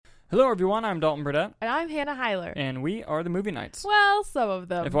Hello, everyone. I'm Dalton Burdett. And I'm Hannah Heiler. And we are the Movie Nights. Well, some of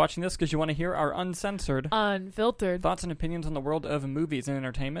them. If watching this because you want to hear our uncensored, unfiltered thoughts and opinions on the world of movies and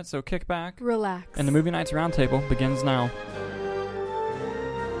entertainment, so kick back, relax, and the Movie Nights Roundtable begins now.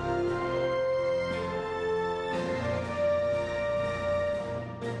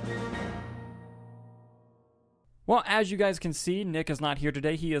 Well, as you guys can see, Nick is not here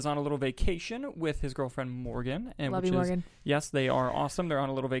today. He is on a little vacation with his girlfriend, Morgan. Love you, Morgan. Yes, they are awesome. They're on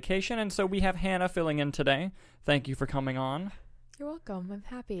a little vacation. And so we have Hannah filling in today. Thank you for coming on. You're welcome. I'm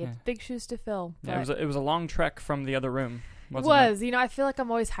happy. It's big shoes to fill. Yeah, it was a long trek from the other room. It was. You know, I feel like I'm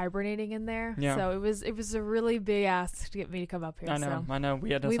always hibernating in there. Yeah. So it was a really big ask to get me to come up here. I know.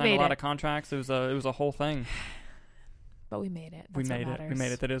 We had to sign a lot of contracts. It was a whole thing. But we made it. We made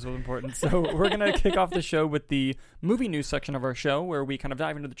it. That is what's important. So we're going to kick off the show with the movie news section of our show, where we kind of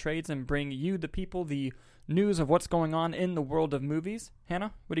dive into the trades and bring you, the people, the news of what's going on in the world of movies.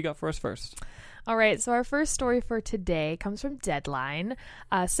 Hannah, what do you got for us first? All right, so our first story for today comes from Deadline.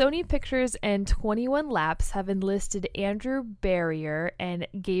 Sony Pictures and 21 Laps have enlisted Andrew Barrier and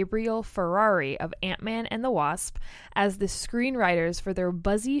Gabriel Ferrari of Ant-Man and the Wasp as the screenwriters for their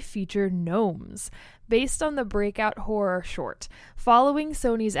buzzy feature Gnomes, based on the breakout horror short, following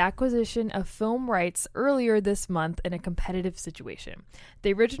Sony's acquisition of film rights earlier this month in a competitive situation.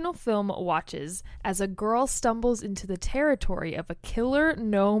 The original film watches as a girl stumbles into the territory of a killer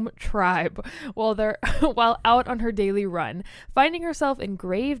gnome tribe while out on her daily run, finding herself in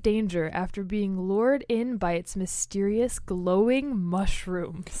grave danger after being lured in by its mysterious glowing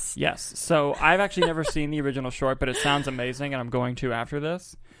mushrooms. Yes, so I've actually never seen the original short, but it sounds amazing, and I'm going to after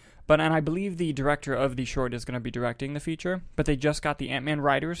this. And I believe the director of the short is going to be directing the feature, but they just got the Ant-Man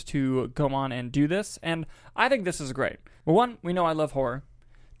writers to go on and do this, and I think this is great. Well, one, we know I love horror.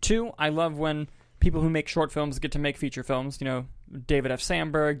 Two, I love when people who make short films get to make feature films. You know, David F.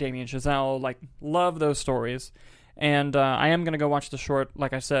 Sandberg, Damien Chazelle, love those stories. And I am going to go watch the short,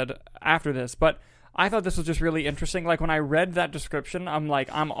 like I said, after this, but I thought this was just really interesting. Like, when I read that description, I'm like,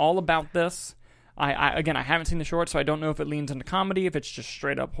 I'm all about this. I haven't seen the short, so I don't know if it leans into comedy, if it's just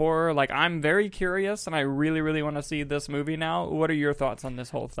straight up horror. I'm very curious, and I really, really want to see this movie now. What are your thoughts on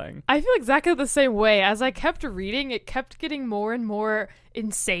this whole thing? I feel exactly the same way. As I kept reading, it kept getting more and more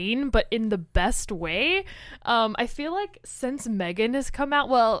insane, but in the best way. I feel like since Megan has come out,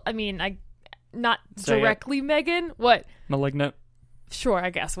 not directly Megan. What? Malignant. Sure, I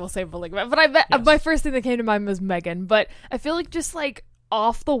guess we'll say Malignant. But my first thing that came to mind was Megan. But I feel like just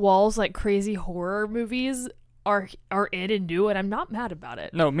off the walls, crazy horror movies are in and new, and I'm not mad about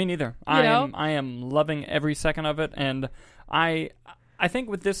it. No, me neither. I am loving every second of it, and I think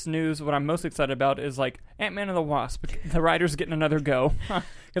with this news, what I'm most excited about is Ant-Man and the Wasp. The writers getting another go,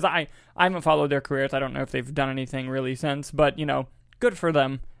 because I haven't followed their careers. I don't know if they've done anything really since, but good for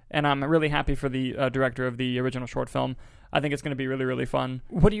them, and I'm really happy for the director of the original short film. I think it's going to be really, really fun.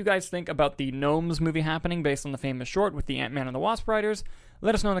 What do you guys think about the Gnomes movie happening based on the famous short with the Ant-Man and the Wasp writers?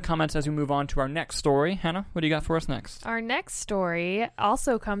 Let us know in the comments as we move on to our next story. Hannah, what do you got for us next? Our next story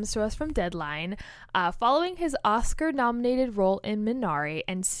also comes to us from Deadline. Following his Oscar-nominated role in Minari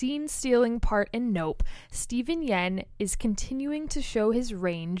and scene-stealing part in Nope, Steven Yeun is continuing to show his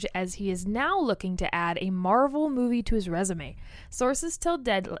range as he is now looking to add a Marvel movie to his resume. Sources tell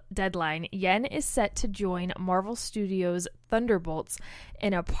Deadline Yeun is set to join Marvel Studios' Thunderbolts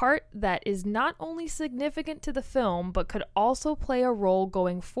in a part that is not only significant to the film, but could also play a role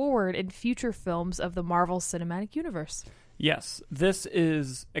going forward in future films of the Marvel Cinematic Universe. Yes, this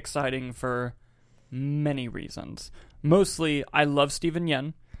is exciting for many reasons. Mostly, I love Steven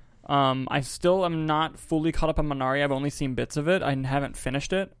Yeun. I still am not fully caught up on Minari. I've only seen bits of it. I haven't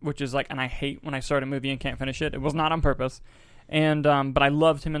finished it, which is and I hate when I start a movie and can't finish it. It was not on purpose. And but I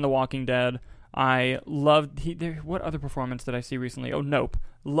loved him in The Walking Dead. I loved what other performance did I see recently? Oh, Nope.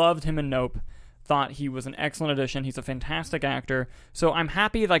 Loved him in Nope. Thought he was an excellent addition. He's a fantastic actor. So I'm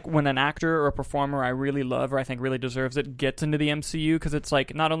happy when an actor or a performer I really love or I think really deserves it gets into the MCU, because it's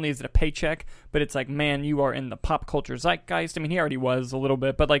not only is it a paycheck, but it's man, you are in the pop culture zeitgeist. I mean, he already was a little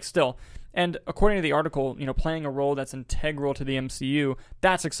bit, but still. And according to the article, playing a role that's integral to the MCU,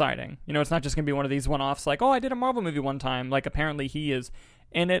 that's exciting. It's not just going to be one of these one-offs I did a Marvel movie one time. Apparently he is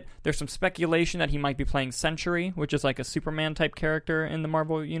in it. There's some speculation that he might be playing Sentry, which is a Superman type character in the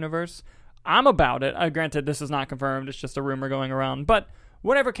Marvel universe. I'm about it. Granted, this is not confirmed. It's just a rumor going around. But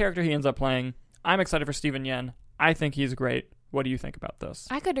whatever character he ends up playing, I'm excited for Steven Yeun. I think he's great. What do you think about this?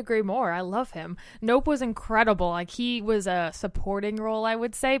 I could agree more. I love him. Nope was incredible. Like, he was a supporting role, I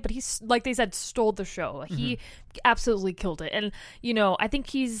would say, but he's, like they said, stole the show. Like, he absolutely killed it. And, you know, I think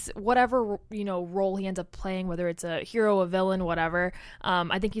he's, whatever, you know, role he ends up playing, whether it's a hero, a villain, whatever,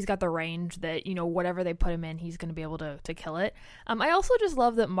 I think he's got the range that, you know, whatever they put him in, he's going to be able to kill it. I also just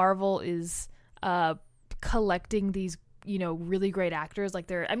love that Marvel is collecting these, you know, really great actors.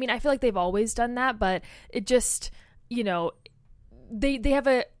 Like, I mean, I feel like they've always done that, but it just, you know, they have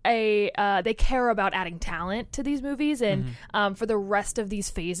they care about adding talent to these movies, and for the rest of these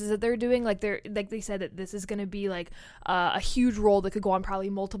phases that they're doing, like they said that this is going to be like a huge role that could go on probably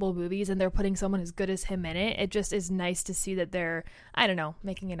multiple movies, and they're putting someone as good as him in it. It just is nice to see that they're, I don't know,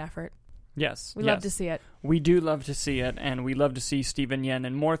 making an effort. Yes. We love to see it. We do love to see it, and we love to see Steven Yeun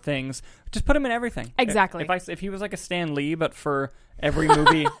in more things. Just put him in everything. Exactly. If he was like a Stan Lee, but for every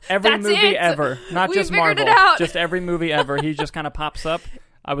movie, movie ever, not just Marvel, just every movie ever, he just kind of pops up.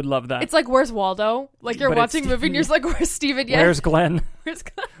 I would love that. It's like, where's Waldo? Like, you're watching a movie and you're just like, where's Steven Yeun? Where's Glenn?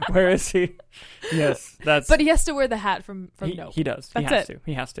 Where is he? Yes, that's. But he has to wear the hat from Nope. He does. That's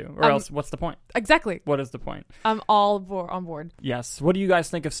He has to. Or else, what's the point? Exactly. What is the point? I'm all on board. Yes. What do you guys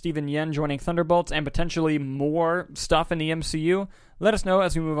think of Steven Yeun joining Thunderbolts and potentially more stuff in the MCU? Let us know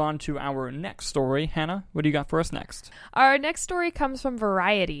as we move on to our next story. Hannah, what do you got for us next? Our next story comes from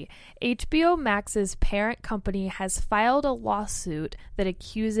Variety. HBO Max's parent company has filed a lawsuit that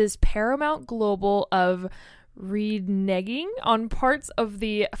accuses Paramount Global of reneging on parts of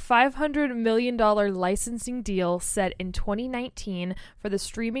the $500 million licensing deal set in 2019 for the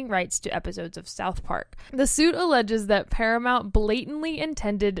streaming rights to episodes of South Park. The suit alleges that Paramount blatantly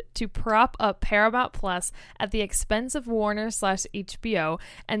intended to prop up Paramount Plus at the expense of Warner/HBO,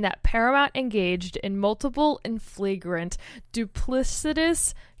 and that Paramount engaged in multiple and flagrant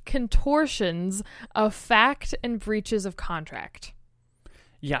duplicitous contortions of fact and breaches of contract.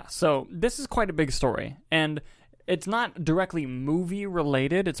 Yeah, so this is quite a big story, and it's not directly movie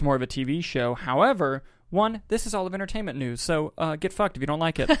related, it's more of a TV show. However, one, this is all of entertainment news, so get fucked if you don't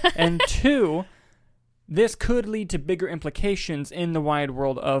like it. And two, this could lead to bigger implications in the wide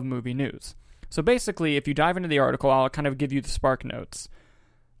world of movie news. So basically, if you dive into the article, I'll kind of give you the spark notes.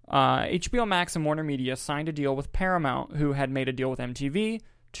 HBO Max and Warner Media signed a deal with Paramount, who had made a deal with MTV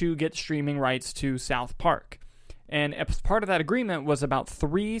to get streaming rights to South Park. And as part of that agreement was about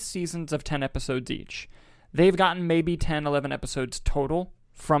 3 seasons of 10 episodes each. They've gotten maybe 10, 11 episodes total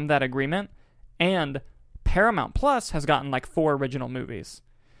from that agreement. And Paramount Plus has gotten like 4 original movies.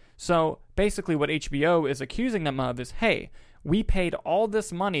 So basically what HBO is accusing them of is, hey, we paid all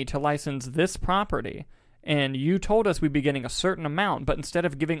this money to license this property, and you told us we'd be getting a certain amount, but instead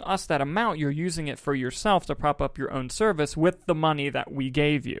of giving us that amount, you're using it for yourself to prop up your own service with the money that we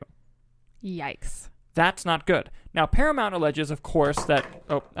gave you. Yikes. That's not good. Now, Paramount alleges, of course, that...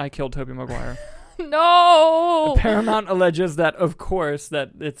 Oh, I killed Tobey Maguire. No! Paramount alleges that, of course, that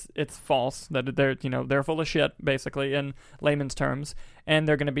it's false, that they're full of shit, basically, in layman's terms, and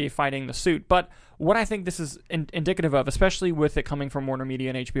they're going to be fighting the suit. But what I think this is indicative of, especially with it coming from Warner Media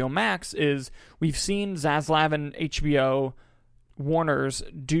and HBO Max, is we've seen Zaslav and HBO Warner's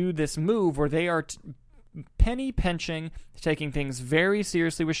do this move where they are... penny pinching, taking things very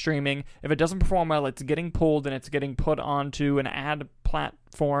seriously with streaming. If it doesn't perform well, it's getting pulled and it's getting put onto an ad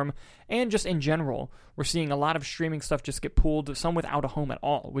platform. And just in general, we're seeing a lot of streaming stuff just get pulled, some without a home at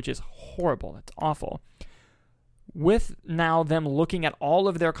all, which is horrible. It's awful. With now them looking at all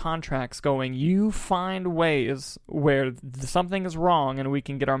of their contracts going, you find ways where something is wrong and we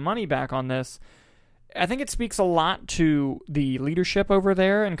can get our money back on this. I think it speaks a lot to the leadership over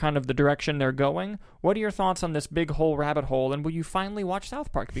there and kind of the direction they're going. What are your thoughts on this big hole rabbit hole, and will you finally watch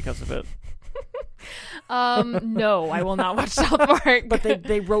South Park because of it? No, I will not watch South Park. But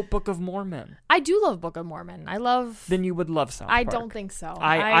they wrote Book of Mormon. I do love Book of Mormon. Then you would love South Park. I don't think so.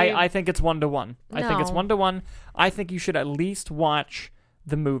 I think it's 1-to-1. No. I think it's 1-to-1. I think you should at least watch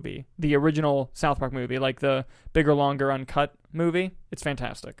the movie, the original South Park movie, like the bigger, longer, uncut movie. It's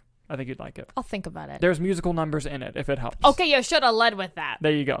fantastic. I think you'd like it. I'll think about it. There's musical numbers in it, if it helps. Okay, you should have led with that.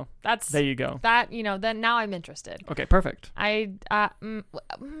 There you go. There you go. Then now I'm interested. Okay, perfect.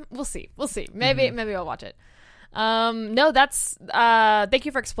 We'll see. Maybe I'll watch it. No, that's, thank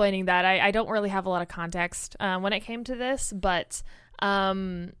you for explaining that. I don't really have a lot of context, when it came to this, but,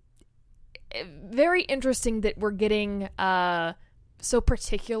 very interesting that we're getting, so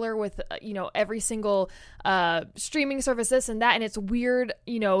particular with every single streaming service, this and that, and it's weird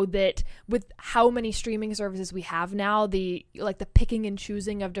that with how many streaming services we have now, the picking and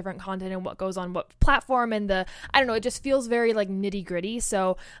choosing of different content and what goes on what platform, and I don't know, it just feels very like nitty gritty.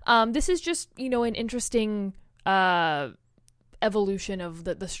 So this is just an interesting evolution of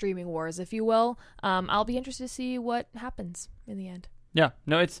the streaming wars, if you will. I'll be interested to see what happens in the end. Yeah,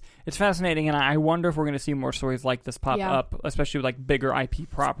 no, it's fascinating, and I wonder if we're going to see more stories like this pop up, especially with like bigger IP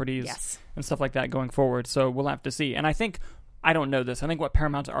properties and stuff like that going forward. So we'll have to see. And I think, I don't know this, I think what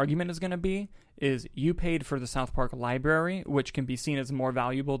Paramount's argument is going to be is you paid for the South Park library, which can be seen as more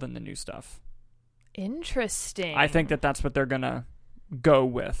valuable than the new stuff. Interesting. I think that's what they're going to go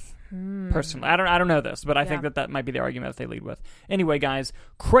with. Personally, I don't know this, but I think that might be the argument that they lead with. Anyway, guys,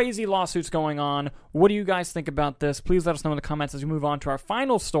 crazy lawsuits going on. What do you guys think about this? Please let us know in the comments as we move on to our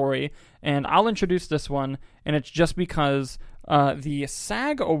final story, and I'll introduce this one, and it's just because the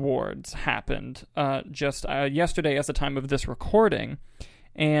SAG Awards happened just yesterday at the time of this recording,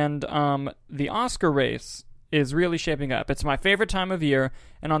 and the Oscar race is really shaping up. It's my favorite time of year,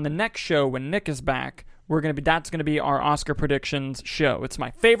 and on the next show when Nick is back, that's gonna be our Oscar predictions show. It's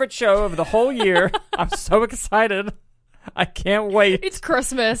my favorite show of the whole year. I'm so excited. I can't wait. It's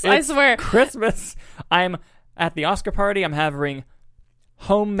Christmas. I swear. Christmas. I'm at the Oscar party. I'm having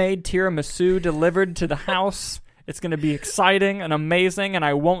homemade tiramisu delivered to the house. It's gonna be exciting and amazing, and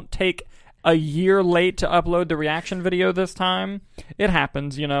I won't take a year late to upload the reaction video this time. It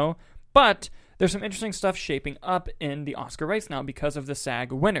happens, But there's some interesting stuff shaping up in the Oscar race now because of the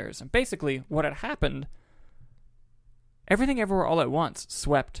SAG winners. And basically, what had happened, Everything Everywhere All at Once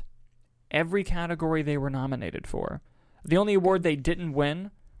swept every category they were nominated for. The only award they didn't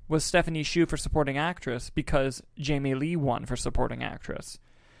win was Stephanie Hsu for Supporting Actress because Jamie Lee won for Supporting Actress.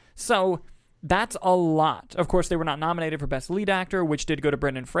 So that's a lot. Of course, they were not nominated for Best Lead Actor, which did go to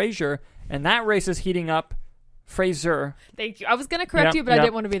Brendan Fraser, and that race is heating up. Fraser. Thank you. I was going to correct you, but I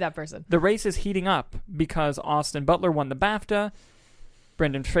didn't want to be that person. The race is heating up because Austin Butler won the BAFTA.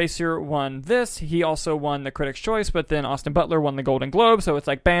 Brendan Fraser won this. He also won the Critics' Choice, but then Austin Butler won the Golden Globe, so it's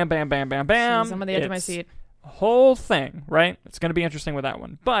like bam, bam, bam, bam, bam. Jeez, I'm on the edge of my seat. Whole thing, right? It's going to be interesting with that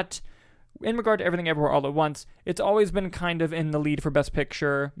one. But in regard to Everything Everywhere All at Once, it's always been kind of in the lead for Best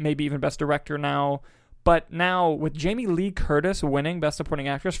Picture, maybe even Best Director now. But now, with Jamie Lee Curtis winning Best Supporting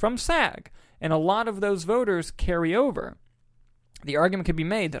Actress from SAG, and a lot of those voters carry over, the argument could be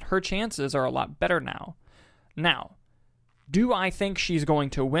made that her chances are a lot better now. Now, do I think she's going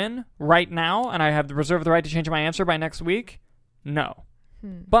to win right now, and I have reserved the right to change my answer by next week? No.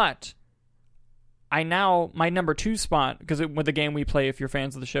 But my number 2 spot, because with the game we play, if you're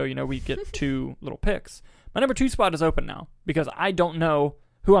fans of the show, we get 2 little picks. My number 2 spot is open now, because I don't know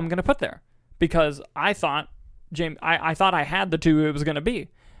who I'm going to put there. Because I thought I had the 2 it was going to be.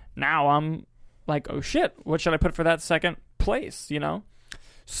 Now I'm like, oh shit, what should I put for that second place,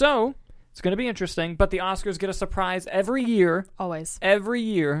 So, it's going to be interesting, but the Oscars get a surprise every year. Always. Every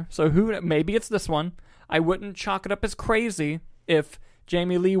year. So maybe it's this one. I wouldn't chalk it up as crazy if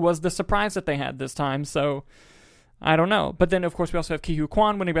Jamie Lee was the surprise that they had this time, so I don't know. But then, of course, we also have Ke Huy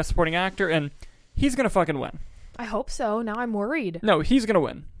Quan winning Best Supporting Actor, and he's going to fucking win. I hope so. Now I'm worried. No, he's going to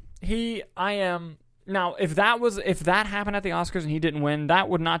win. Now, if that happened at the Oscars and he didn't win, that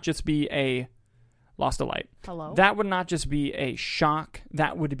would not just be a lost a light. Hello? That would not just be a shock.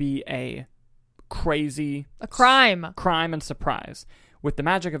 That would be a crime and surprise. With the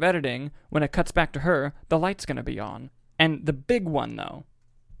magic of editing, when it cuts back to her, the light's going to be on. And the big one, though,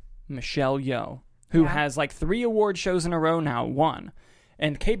 Michelle Yeoh, who has like 3 award shows in a row now, won.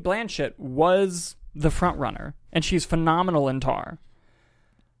 And Cate Blanchett was the front runner, and she's phenomenal in Tar.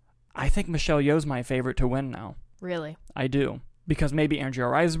 I think Michelle Yeoh's my favorite to win now. Really? I do. Because maybe Andrea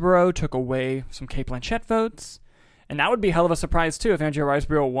Riseborough took away some Cate Blanchett votes. And that would be a hell of a surprise, too, if Andrea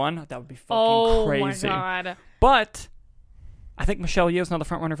Riseborough won. That would be fucking crazy. Oh, my God. But I think Michelle Yeoh's not the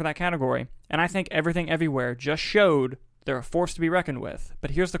front runner for that category. And I think Everything Everywhere just showed they're a force to be reckoned with.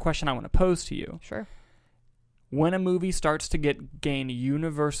 But here's the question I want to pose to you. Sure. When a movie starts to gain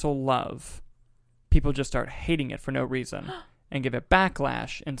universal love, people just start hating it for no reason. And give it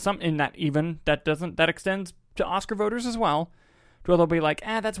backlash, and that extends to Oscar voters as well, where they'll be like,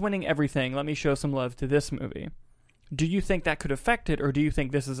 that's winning everything, let me show some love to this movie. Do you think that could affect it, or do you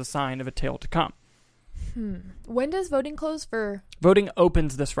think this is a sign of a tale to come? When does voting close for? Voting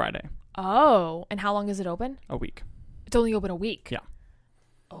opens this Friday. Oh, and how long is it open? A week. It's only open a week? Yeah.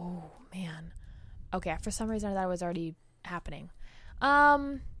 Oh, man. Okay, for some reason I thought it was already happening. I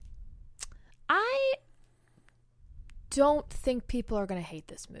don't think people are going to hate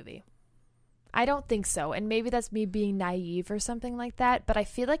this movie. I don't think so. And maybe that's me being naive or something like that. But I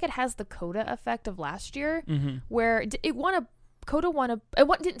feel like it has the Coda effect of last year, where it won Coda won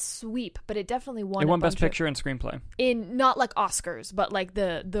didn't sweep, but it definitely won. It won a Best bunch Picture and Screenplay. in not like Oscars, but like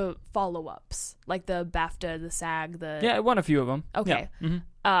the follow-ups, like the BAFTA, the SAG, Yeah, it won a few of them. Okay. Yeah. Mm-hmm.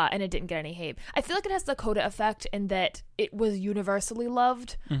 And it didn't get any hate. I feel like it has the Coda effect in that it was universally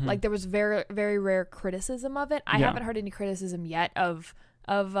loved. Mm-hmm. Like there was very, very rare criticism of it. I Yeah. haven't heard any criticism yet of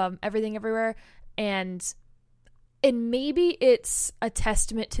Everything Everywhere, and maybe it's a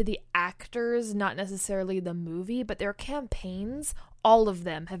testament to the actors, not necessarily the movie, but their campaigns. All of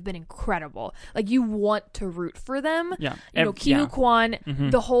them have been incredible. Like, you want to root for them. Yeah. You know, Kiyu Kwan,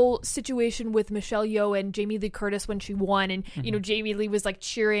 Mm-hmm. the whole situation with Michelle Yeoh and Jamie Lee Curtis when she won, and, you know, Jamie Lee was, like,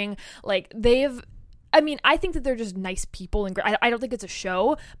 cheering. Like, I think that they're just nice people, and I don't think it's a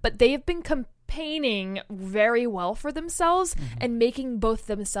show, but they have been campaigning very well for themselves and making both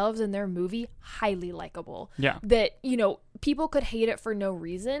themselves and their movie highly likable. Yeah. That, you know, people could hate it for no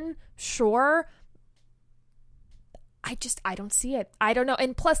reason, sure. I don't see it. I don't know.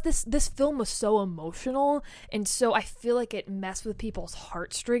 And plus this film was so emotional, and so I feel like it messed with people's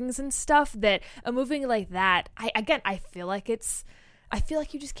heartstrings and stuff, that a movie like that, I feel like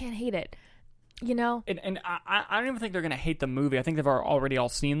you just can't hate it. You know? And I don't even think they're going to hate the movie. I think they've already all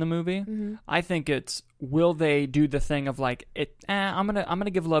seen the movie. Mm-hmm. I think it's, will they do the thing of like, I'm gonna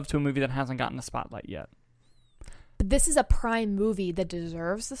give love to a movie that hasn't gotten the spotlight yet. But this is a prime movie that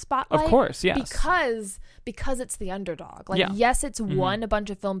deserves the spotlight. Of course, yes. Because it's the underdog. Like, Yeah. yes, it's won a bunch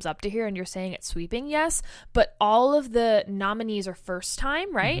of films up to here, and you're saying it's sweeping, yes. But all of the nominees are first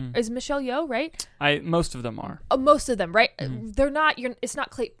time, right? Is Michelle Yeoh, right? Most of them are. Most of them, right? They're not. It's not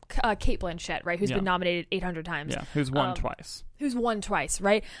Kate Blanchett, right? Who's Yeah. been nominated 800 times. Yeah, who's won twice. Who's won twice,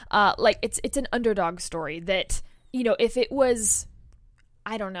 right? Like, it's an underdog story that, you know, if it was,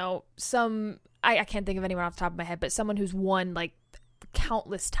 I don't know, I can't think of anyone off the top of my head, but someone who's won like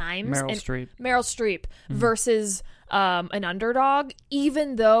countless times. Meryl Streep versus an underdog,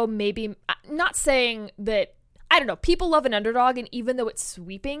 even though maybe, not saying that, I don't know, people love an underdog, and even though it's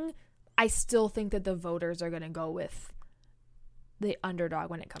sweeping, I still think that the voters are going to go with the underdog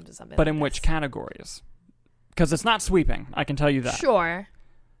when it comes to something But like in this. which categories? Because it's not sweeping, I can tell you that. Sure.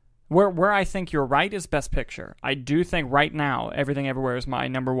 Where I think you're right is Best Picture. I do think right now Everything Everywhere is my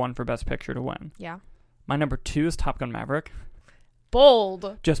number one for Best Picture to win. Yeah. My number two is Top Gun Maverick.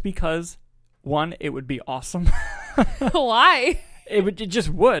 Bold. Just because, one, it would be awesome. Why? It just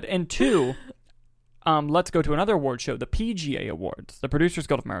would. And two, let's go to another award show, the PGA Awards, the Producers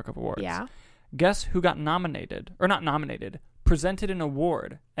Guild of America Awards. Yeah. Guess who got nominated, or not nominated, presented an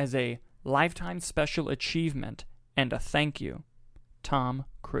award as a Lifetime Special Achievement and a thank you? Tom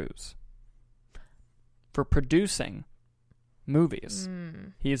Cruise. For producing movies.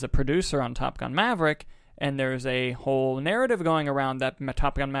 He is a producer on Top Gun Maverick, and there's a whole narrative going around that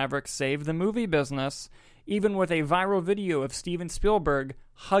Top Gun Maverick saved the movie business, even with a viral video of Steven Spielberg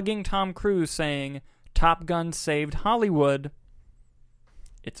hugging Tom Cruise saying, Top Gun saved Hollywood.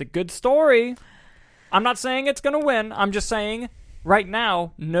 It's a good story. I'm not saying it's going to win. I'm just saying, right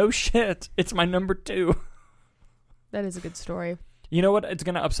now, no shit, it's my number two. That is a good story. You know what? It's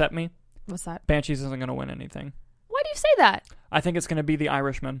going to upset me. What's that? Banshees isn't going to win anything. Why do you say that? I think it's going to be The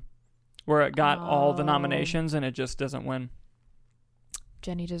Irishman, where it got all the nominations and it just doesn't win.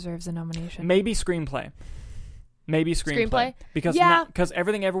 Jenny deserves a nomination. Maybe screenplay. Screenplay? Because Yeah. because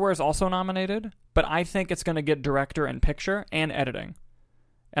Everything Everywhere is also nominated, but I think it's going to get director and picture and editing.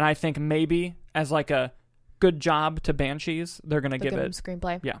 And I think maybe as like a good job to Banshees, they're going to give it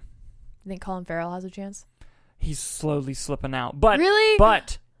screenplay. Yeah. You think Colin Farrell has a chance? He's slowly slipping out. But Really?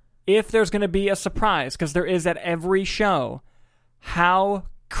 But if there's going to be a surprise, because there is at every show, how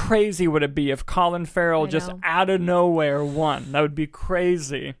crazy would it be if Colin Farrell just know. out of nowhere won? That would be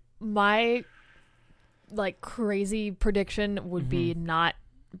crazy. My crazy prediction would be Mm-hmm. not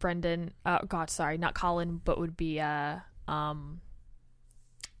Brendan. Not Colin, but would be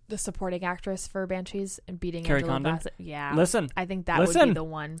the supporting actress for Banshees and beating Carrie Angela Condon? Bassett. Yeah, Listen. I think that would Listen. be the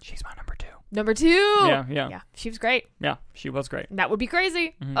one. She's my number two. Number two. Yeah. She was great. Yeah, she was great. That would be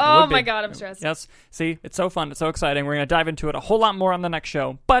crazy. Mhm, it Oh would be. my god, I'm stressed. Yes. See, it's so fun. It's so exciting. We're going to dive into it a whole lot more on the next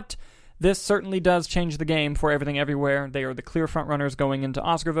show. But this certainly does change the game for Everything Everywhere. They are the clear front runners going into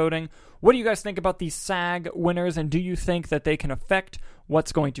Oscar voting. What do you guys think about these SAG winners, and do you think that they can affect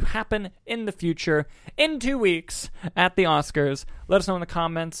what's going to happen in the future in 2 weeks at the Oscars? Let us know in the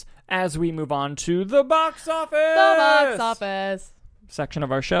comments as we move on to the box office. The box office. Section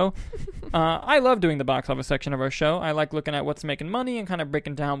of our show. I love doing the box office section of our show. I like looking at what's making money and kind of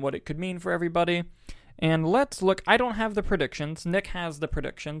breaking down what it could mean for everybody. And let's look. I don't have the predictions. Nick has the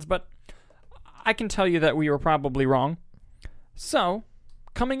predictions, but I can tell you that we were probably wrong. So,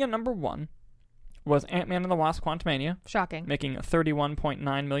 coming in number one, was Ant-Man and the Wasp: Quantumania, Shocking. making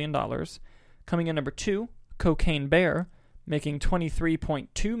 $31.9 million. Coming in number 2, Cocaine Bear, making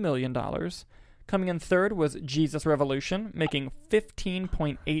 $23.2 million. Coming in third was Jesus Revolution, making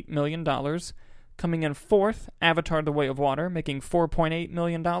 $15.8 million. Coming in fourth, Avatar: The Way of Water, making $4.8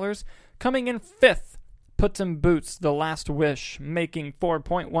 million. Coming in fifth, Puss in Boots: The Last Wish, making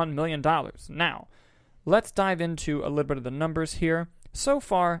 $4.1 million. Now, let's dive into a little bit of the numbers here. So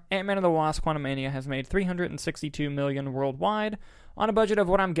far, Ant-Man and the Wasp: Quantumania has made $362 million worldwide on a budget of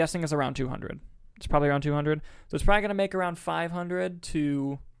what I'm guessing is around $200. It's probably around $200. So it's probably going to make around $500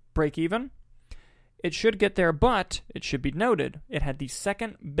 to break even. It should get there, but it should be noted, it had the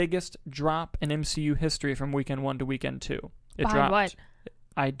second biggest drop in MCU history from weekend 1 to weekend 2. It Behind dropped. what?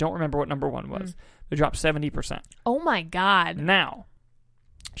 I don't remember what number 1 was. It dropped 70%. Oh my God. Now,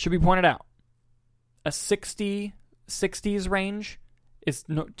 should be pointed out, a 60s range is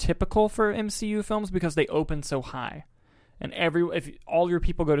typical for MCU films because they open so high. And if all your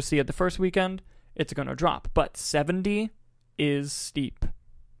people go to see it the first weekend, it's going to drop. But 70 is steep.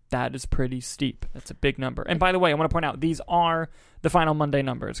 That is pretty steep. That's a big number. And by the way, I want to point out, these are the final Monday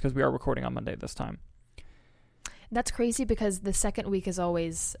numbers because we are recording on Monday this time. That's crazy because the second week is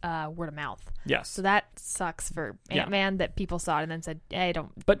always word of mouth. Yes. So that sucks for Ant-Man that people saw it and then said, hey,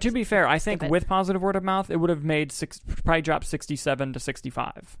 don't. But to be fair, I think with positive word of mouth, it would have made probably dropped 67 to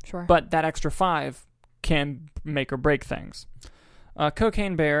 65. Sure. But that extra 5 can make or break things.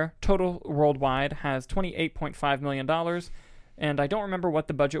 Cocaine Bear, total worldwide, has $28.5 million. And I don't remember what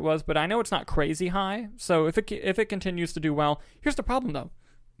the budget was, but I know it's not crazy high. So if it continues to do well, here's the problem though.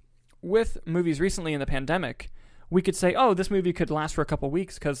 With movies recently in the pandemic, we could say, oh, this movie could last for a couple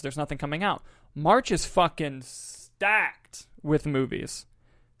weeks because there's nothing coming out. March is fucking stacked with movies.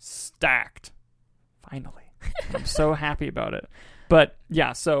 Stacked. Finally. I'm so happy about it. But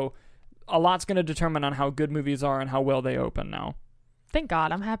yeah, so a lot's going to determine on how good movies are and how well they open now. Thank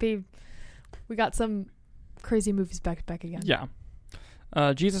God. I'm happy we got some crazy movies back to back again. Yeah.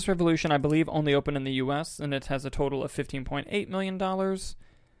 Jesus Revolution, I believe, only opened in the U.S., and it has a total of $15.8 million.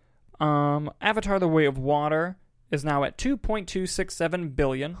 Avatar: The Way of Water is now at $2.267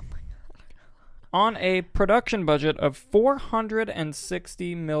 billion. Oh my God. On a production budget of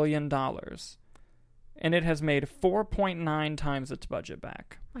 $460 million. And it has made 4.9 times its budget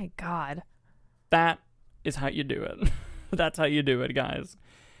back. My God. That is how you do it. That's how you do it, guys.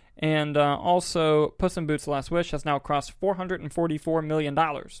 And also, Puss in Boots: The Last Wish has now crossed $444 million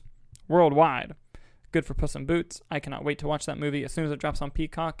worldwide. Good for Puss in Boots. I cannot wait to watch that movie. As soon as it drops on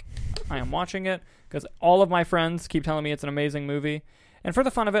Peacock, I am watching it because all of my friends keep telling me it's an amazing movie. And for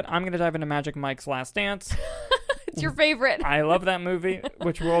the fun of it, I'm going to dive into Magic Mike's Last Dance. It's your favorite. I love that movie,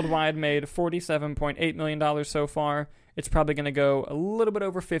 which worldwide made $47.8 million so far. It's probably going to go a little bit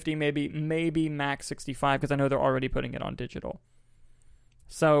over 50, maybe max 65, because I know they're already putting it on digital.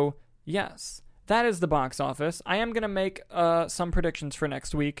 So, yes, that is the box office. I am going to make some predictions for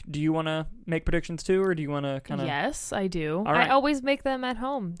next week. Do you want to make predictions too, or do you want to kind of... Yes, I do. All right. I always make them at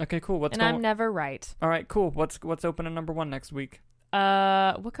home. Okay, cool. I'm never right. All right, cool. What's open at number 1 next week?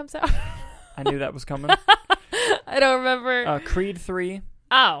 What comes out? I knew that was coming. I don't remember. Creed 3.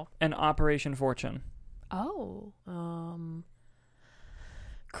 Oh. And Operation Fortune. Oh.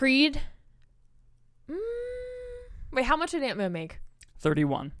 Creed. Wait, how much did Ant-Man make?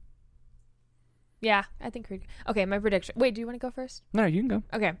 31. Yeah, I think Creed. Okay, my prediction. Wait, do you want to go first? No, you can go.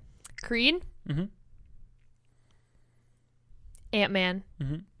 Okay. Creed. Mm-hmm. Ant-Man.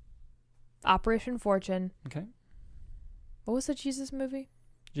 Mm-hmm. Operation Fortune. Okay. What was the Jesus movie?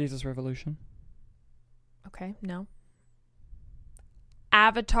 Jesus Revolution. Okay, no.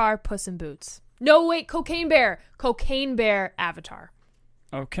 Avatar, Puss in Boots. No, wait, Cocaine Bear. Cocaine Bear, Avatar.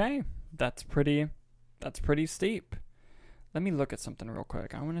 Okay. That's pretty steep. Let me look at something real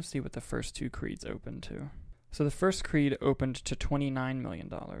quick. I want to see what the first 2 Creeds opened to. So the first Creed opened to $29 million.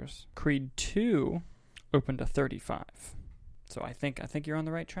 Creed 2 opened to 35. So I think you're on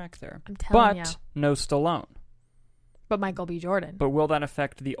the right track there. I'm telling you. But no Stallone. But Michael B. Jordan. But will that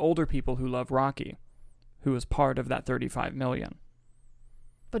affect the older people who love Rocky, who is part of that 35 million?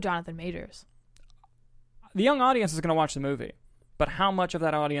 But Jonathan Majors. The young audience is going to watch the movie. But how much of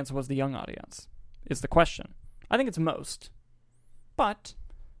that audience was the young audience is the question. I think it's most. But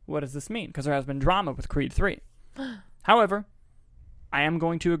what does this mean? Because there has been drama with Creed 3. However, I am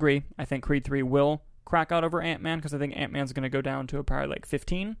going to agree. I think Creed 3 will crack out over Ant-Man because I think Ant-Man's going to go down to probably like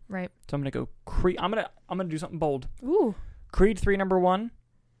 15. Right. So I'm going to go Creed. I'm going to do something bold. Ooh. Creed 3 number 1.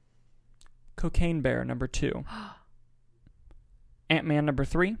 Cocaine Bear number 2. Ant-Man number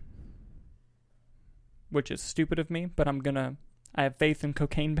 3. Which is stupid of me, but I have faith in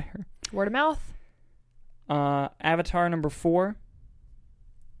Cocaine Bear. Word of mouth. Avatar number 4.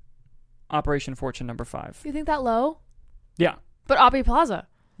 Operation Fortune number 5. You think that low? Yeah. But Aubrey Plaza.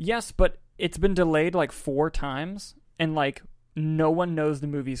 Yes, but it's been delayed like 4 times, and like no one knows the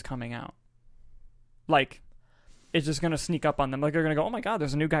movie's coming out. Like, it's just gonna sneak up on them. Like, they're gonna go, "Oh my god,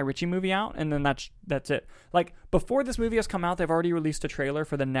 there's a new Guy Ritchie movie out," and then that's it. Like, before this movie has come out, they've already released a trailer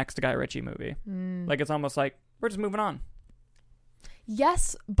for the next Guy Ritchie movie. Like, it's almost like we're just moving on.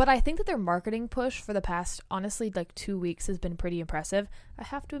 Yes, but I think that their marketing push for the past, honestly, like 2 weeks has been pretty impressive. I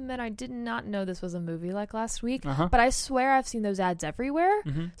have to admit, I did not know this was a movie like last week, but I swear I've seen those ads everywhere.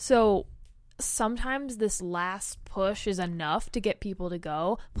 So sometimes this last push is enough to get people to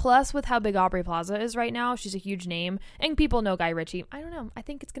go. Plus, with how big Aubrey Plaza is right now, she's a huge name, and people know Guy Ritchie. I don't know. I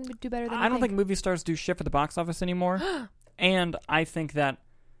think it's going to do better than I don't think movie stars do shit for the box office anymore. And I think that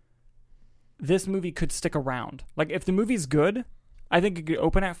this movie could stick around. Like, if the movie's good, I think it could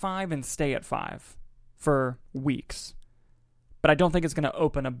open at 5 and stay at 5 for weeks. But I don't think it's going to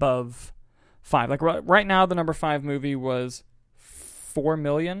open above 5. Like, right now, the number 5 movie was 4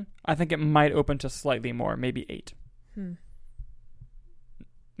 million. I think it might open to slightly more, maybe 8. And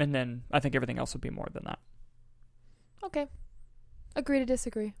then I think everything else would be more than that. Okay. Agree to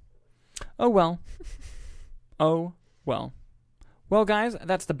disagree. Oh, well. Oh, well. Well, guys,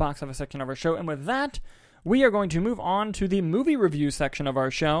 that's the box office section of our show. And with that, we are going to move on to the movie review section of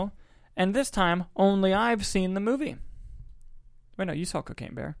our show. And this time, only I've seen the movie. Wait, no, you saw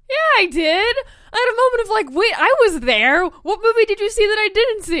Cocaine Bear. Yeah, I did. I had a moment of like, wait, I was there. What movie did you see that I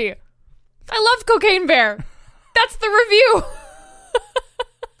didn't see? I loved Cocaine Bear. That's the review.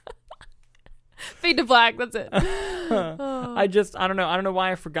 Fade to black. That's it. I don't know. I don't know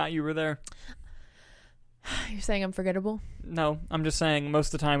why I forgot you were there. You're saying I'm forgettable? No, I'm just saying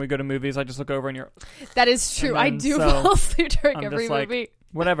most of the time we go to movies, I just look over and you're... That is true. I do fall asleep during every movie. Like,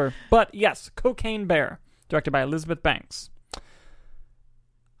 whatever. But yes, Cocaine Bear, directed by Elizabeth Banks.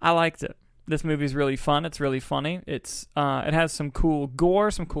 I liked it. This movie's really fun. It's really funny. It has some cool gore,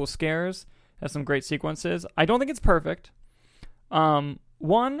 some cool scares, has some great sequences. I don't think it's perfect.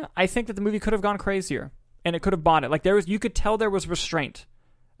 One, I think that the movie could have gone crazier, and it could have bought it. Like, you could tell there was restraint,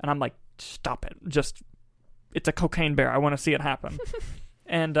 and I'm like, stop it. It's a Cocaine Bear. I want to see it happen.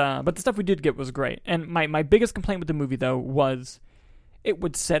 And but the stuff we did get was great. And my biggest complaint with the movie, though, was it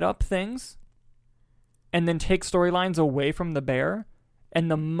would set up things and then take storylines away from the bear. And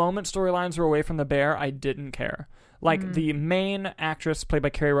the moment storylines were away from the bear, I didn't care. Like, the main actress, played by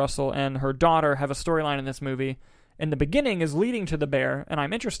Kerry Russell, and her daughter have a storyline in this movie. And the beginning is leading to the bear, and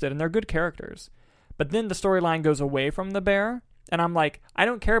I'm interested, and they're good characters. But then the storyline goes away from the bear, and I'm like, I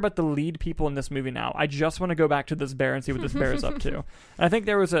don't care about the lead people in this movie now. I just want to go back to this bear and see what this bear is up to. And I think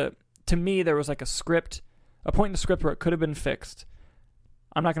there was like a point in the script where it could have been fixed.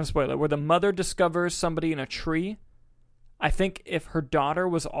 I'm not going to spoil it, where the mother discovers somebody in a tree. I think if her daughter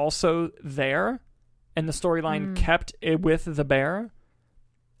was also there and the storyline kept it with the bear,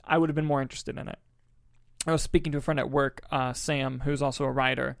 I would have been more interested in it. I was speaking to a friend at work, Sam, who's also a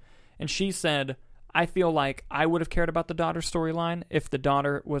writer, and she said, I feel like I would have cared about the daughter storyline if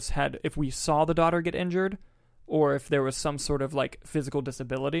if we saw the daughter get injured, or if there was some sort of like physical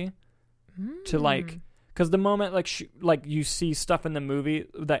disability to like, because the moment like you see stuff in the movie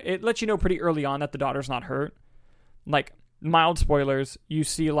that it lets you know pretty early on that the daughter's not hurt. Like, mild spoilers, you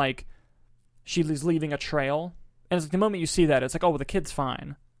see like she's leaving a trail, and it's like the moment you see that, it's like, oh, well, the kid's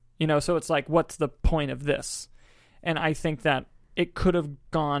fine, you know. So it's like, what's the point of this? And I think that it could have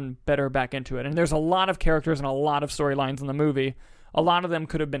gone better back into it. And there's a lot of characters and a lot of storylines in the movie. A lot of them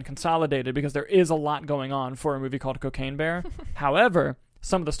could have been consolidated because there is a lot going on for a movie called Cocaine Bear. However,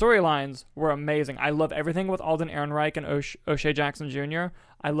 some of the storylines were amazing. I love everything with Alden Ehrenreich and O'Shea Jackson Jr.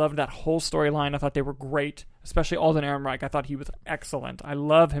 I loved that whole storyline. I thought they were great, especially Alden Ehrenreich. I thought he was excellent. I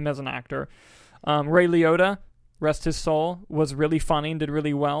love him as an actor. Ray Liotta, rest his soul, was really funny and did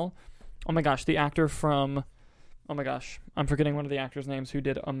really well. Oh my gosh, the actor from... Oh my gosh, I'm forgetting one of the actors' names who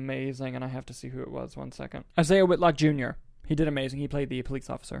did amazing, and I have to see who it was. 1 second. Isaiah Whitlock Jr. He did amazing. He played the police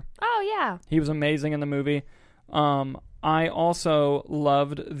officer. Oh, yeah. He was amazing in the movie. I also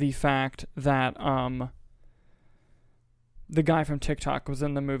loved the fact that the guy from TikTok was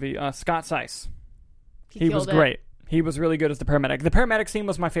in the movie, Scott Seiss. He was great. He was really good as the paramedic. The paramedic scene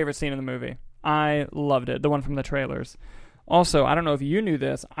was my favorite scene in the movie. I loved it, the one from the trailers. Also, I don't know if you knew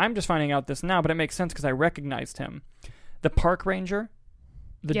this. I'm just finding out this now, but it makes sense because I recognized him. The park ranger,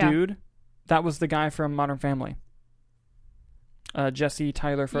 dude, that was the guy from Modern Family. Jesse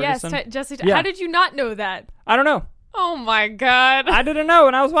Tyler Ferguson. Yes, Jesse. Yeah. How did you not know that? I don't know. Oh my god. I didn't know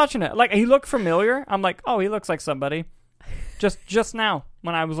when I was watching it. Like, he looked familiar. I'm like, oh, he looks like somebody. Just now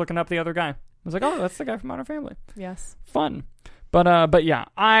when I was looking up the other guy. was like, oh, that's the guy from Modern Family. Yes. Fun. But yeah,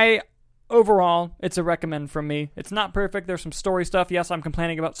 overall, it's a recommend from me. It's not perfect. There's some story stuff. Yes, I'm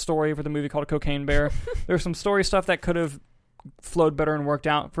complaining about story for the movie called Cocaine Bear. There's some story stuff that could have flowed better and worked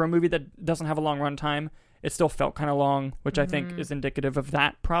out. For a movie that doesn't have a long runtime, it still felt kind of long, which I think is indicative of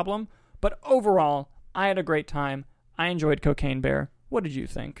that problem. But overall, I had a great time. I enjoyed Cocaine Bear. What did you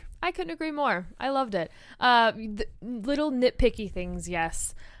think? I couldn't agree more. I loved it. Little nitpicky things,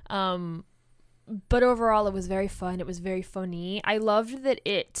 yes. But overall, it was very fun. It was very funny. I loved that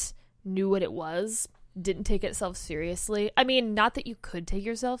it knew what it was, didn't take itself seriously. I mean, not that you could take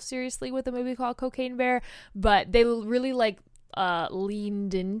yourself seriously with a movie called Cocaine Bear, but they really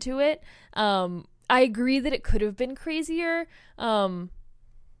leaned into it. I agree that it could have been crazier.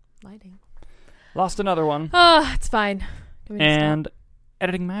 Lighting. Lost another one. It's fine. And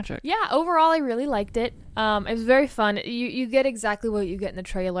editing magic. Yeah, overall I really liked it. It was very fun. You get exactly what you get in the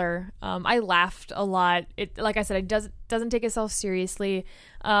trailer. I laughed a lot. It, like I said, it doesn't take itself seriously.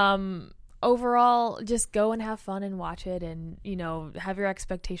 Overall, just go and have fun and watch it, and have your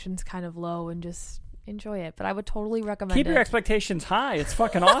expectations kind of low and just enjoy it. But I would totally recommend it. Keep your expectations high. It's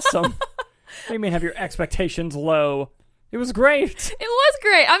fucking awesome. What do you mean have your expectations low? It was great. It was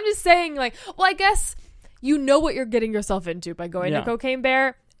great. I'm just saying, I guess you know what you're getting yourself into by going to Cocaine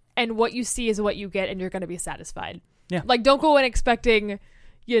Bear, and what you see is what you get, and you're going to be satisfied. Yeah. Don't go in expecting,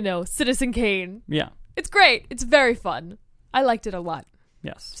 Citizen Kane. Yeah. It's great. It's very fun. I liked it a lot.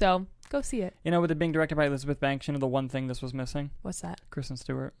 Yes. So, go see it. With it being directed by Elizabeth Banks, the one thing this was missing? What's that? Kristen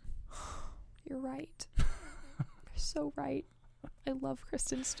Stewart. You're right. You're so right. I love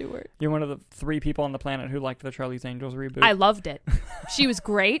Kristen Stewart. You're one of the 3 people on the planet who liked the Charlie's Angels reboot. I loved it. She was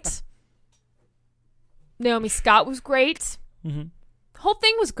great. Naomi Scott was great. Mm-hmm. The whole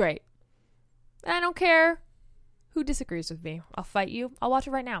thing was great. I don't care who disagrees with me. I'll fight you. I'll watch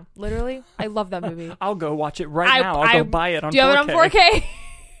it right now. Literally, I love that movie. I'll go watch it now. I'll go buy it on 4K. Do you have it on 4K?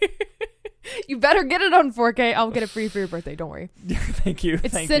 You better get it on 4K. I'll get it free for your birthday. Don't worry. Thank you.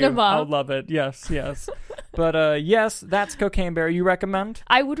 It's Thank cinema. You. I'll love it. Yes. But yes, that's Cocaine Bear. You recommend?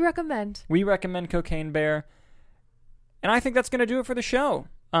 I would recommend. We recommend Cocaine Bear. And I think that's going to do it for the show.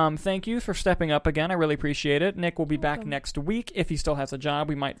 Thank you for stepping up again. I really appreciate it. Nick will be back next week. If he still has a job,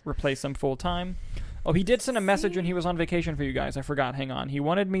 we might replace him full time. Oh, he did send a message when he was on vacation for you guys. I forgot. Hang on. He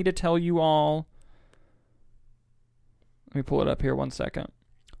wanted me to tell you all. Let me pull it up here 1 second.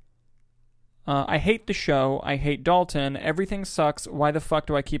 I hate the show. I hate Dalton. Everything sucks. Why the fuck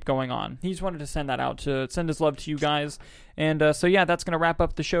do I keep going on? He just wanted to send that out, to send his love to you guys. And so, yeah, that's going to wrap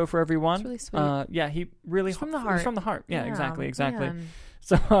up the show for everyone. That's really sweet. Yeah, he really... It's from the heart. It's from the heart. Yeah, exactly. Man.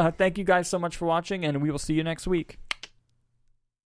 So thank you guys so much for watching, and we will see you next week.